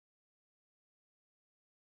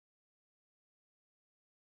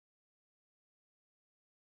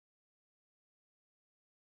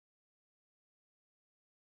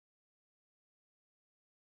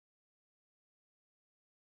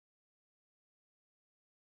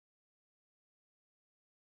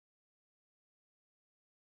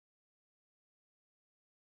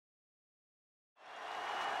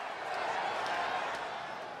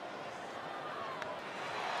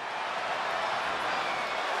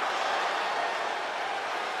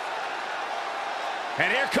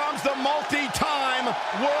And here comes the multi-time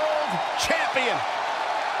world champion.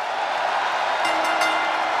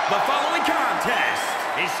 The following contest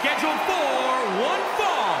is scheduled for one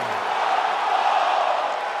fall.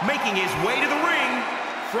 Making his way to the ring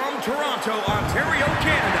from Toronto, Ontario,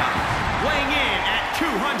 Canada, weighing in at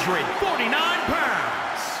 249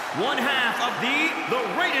 pounds, one half of the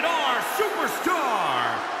Rated R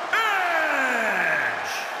Superstar,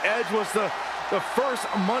 Edge. Edge was the first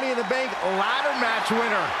Money in the Bank ladder match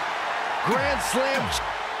winner. Grand Slam.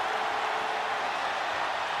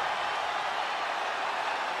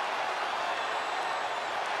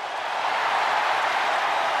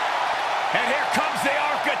 And here comes the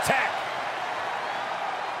Architect.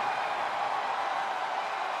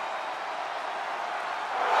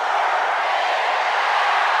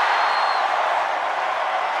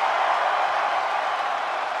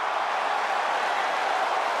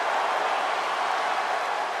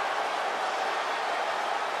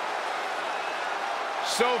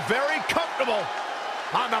 So very comfortable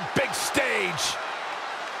on the big stage.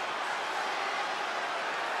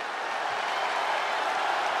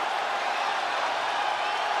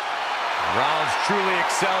 Rollins truly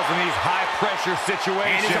excels in these high-pressure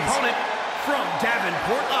situations. And his opponent from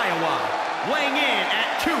Davenport, Iowa, weighing in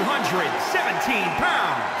at 217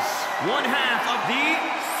 pounds, one half of the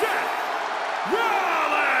Seth Rollins.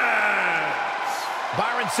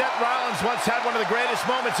 Byron, Seth Rollins once had one of the greatest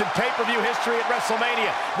moments in pay-per-view history at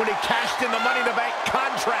WrestleMania when he cashed in the Money in the Bank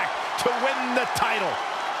contract to win the title.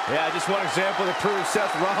 Yeah, just one example to prove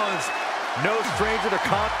Seth Rollins no stranger to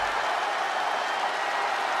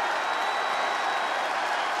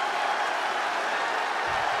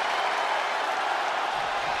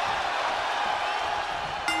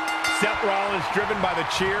Seth Rollins, driven by the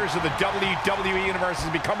cheers of the WWE Universe, has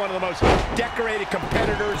become one of the most decorated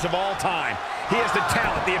competitors of all time. He has the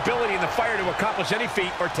talent, the ability, and the fire to accomplish any feat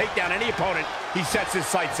or take down any opponent he sets his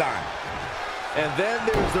sights on. And then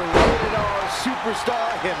there's the Rated R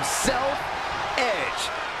Superstar himself, Edge.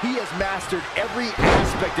 He has mastered every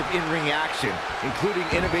aspect of in-ring action, including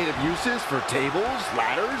innovative uses for tables,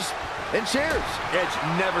 ladders, and chairs. Edge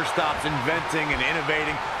never stops inventing and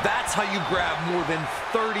innovating. That's how you grab more than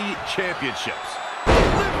 30 championships.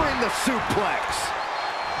 Delivering the suplex.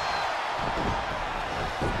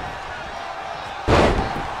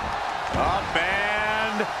 Up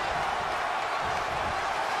and...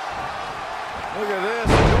 Look at this,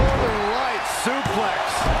 Northern Lights suplex.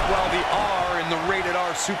 Well, the R in the Rated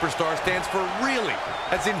R Superstar stands for really,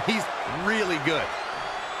 as in he's really good.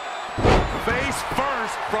 Face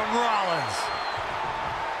first from Rollins.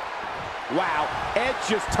 Wow, Edge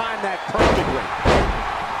just timed that perfectly.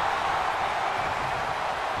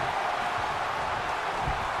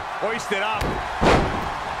 Hoisted up.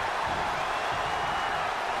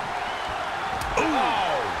 Ooh.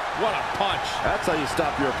 Oh, what a punch. That's how you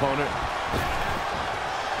stop your opponent.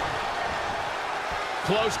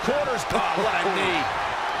 Close quarters. Oh, what a knee.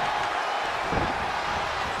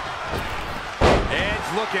 Edge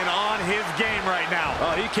looking on his game right now.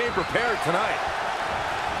 Oh, he came prepared tonight.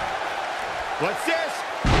 What's this?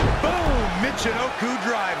 Boom! Michinoku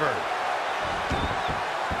driver.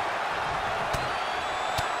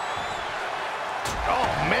 Oh,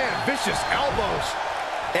 man, vicious elbows.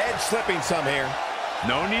 Edge slipping some here.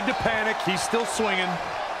 No need to panic. He's still swinging.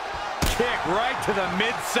 Kick right to the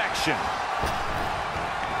midsection.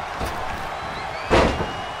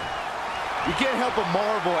 You can't help but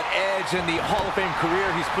marvel at Edge and the Hall of Fame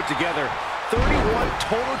career he's put together. 31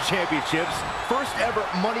 total championships, first ever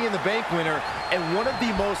Money in the Bank winner, and one of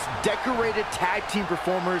the most decorated tag team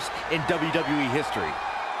performers in WWE history.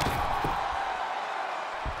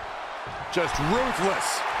 Just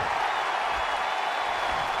ruthless.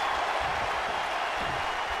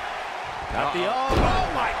 Got the oh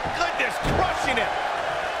my goodness, crushing it.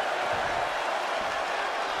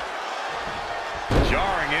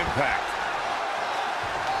 Jarring impact.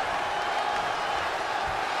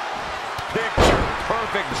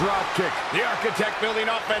 Picture-perfect drop kick. The Architect building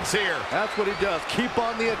offense here. That's what he does. Keep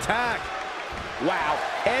on the attack. Wow,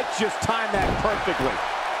 Edge just timed that perfectly.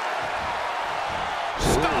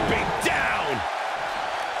 Stomping down.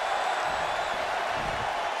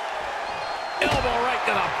 Elbow right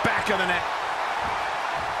to the back of the neck.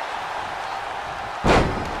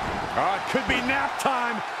 Oh, it could be nap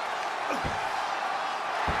time.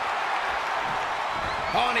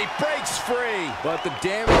 Oh, and he breaks free. But the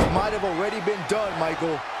damage might have already been done,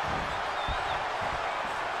 Michael.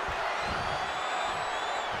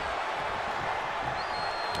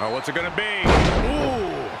 Oh, what's it gonna be?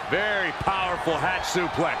 Ooh, very powerful hatch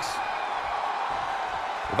suplex.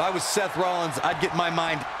 If I was Seth Rollins, I'd get my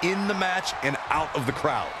mind in the match and out of the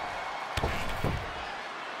crowd.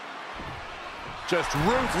 Just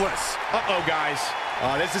ruthless. Uh-oh, guys.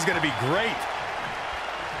 This is going to be great.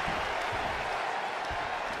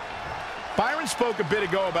 Byron spoke a bit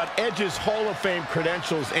ago about Edge's Hall of Fame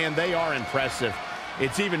credentials, and they are impressive.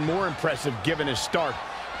 It's even more impressive given his start.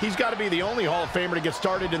 He's got to be the only Hall of Famer to get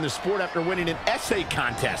started in the sport after winning an essay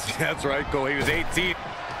contest. That's right, Cole. He was 18. Spear!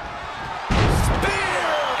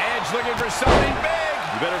 Edge looking for something big.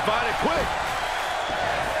 You better find it quick.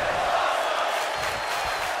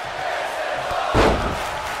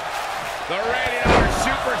 The Rated R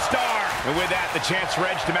Superstar. And with that, the chance for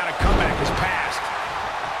Edge to mount a comeback has passed.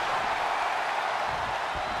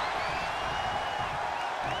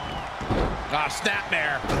 Ah,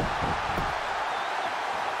 snapmare.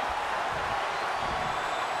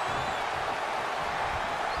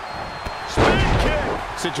 Spin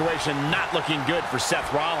kick. Situation not looking good for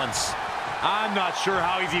Seth Rollins. I'm not sure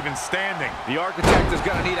how he's even standing. The Architect is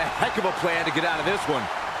going to need a heck of a plan to get out of this one.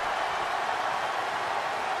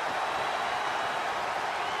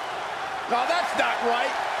 No, that's not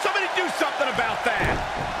right. Somebody do something about that.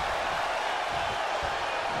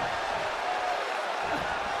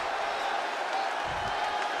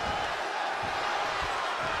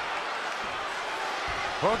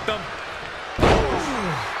 Hooked him.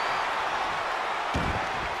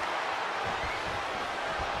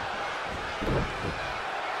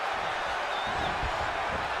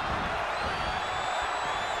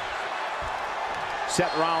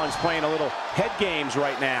 Seth Rollins playing a little head games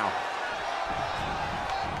right now.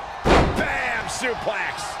 Bam!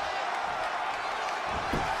 Suplex.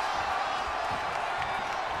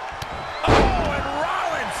 Oh, and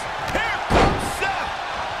Rollins. Here comes Seth.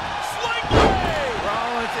 Sling blade.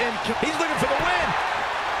 Rollins in. He's looking for the win.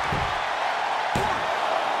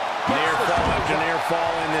 Near fall after near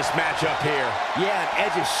fall in this matchup here. Yeah, and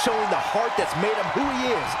Edge is showing the heart that's made him who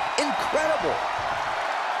he is. Incredible.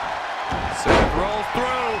 Seth rolls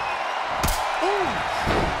through. Ooh.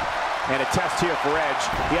 And a test here for Edge.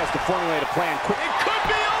 He has to formulate a plan quick. It could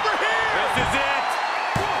be over here. This is it.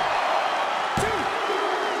 1, 2,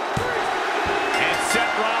 3. And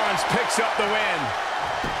Seth Rollins picks up the win.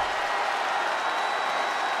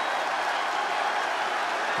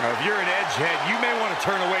 Now, if you're an Edge head, you may want to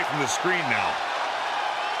turn away from the screen now.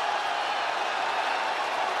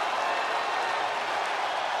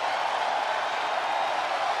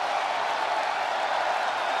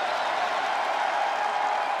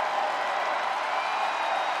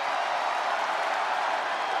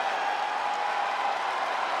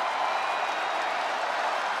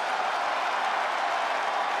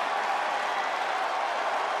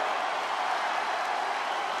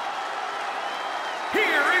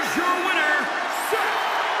 Here is your winner, Seth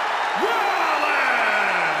Rollins!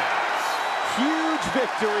 Huge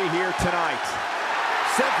victory here tonight.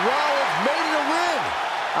 Seth Rollins made it a win.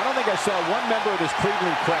 I don't think I saw one member of this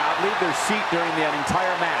Cleveland crowd leave their seat during the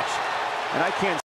entire match. And I can't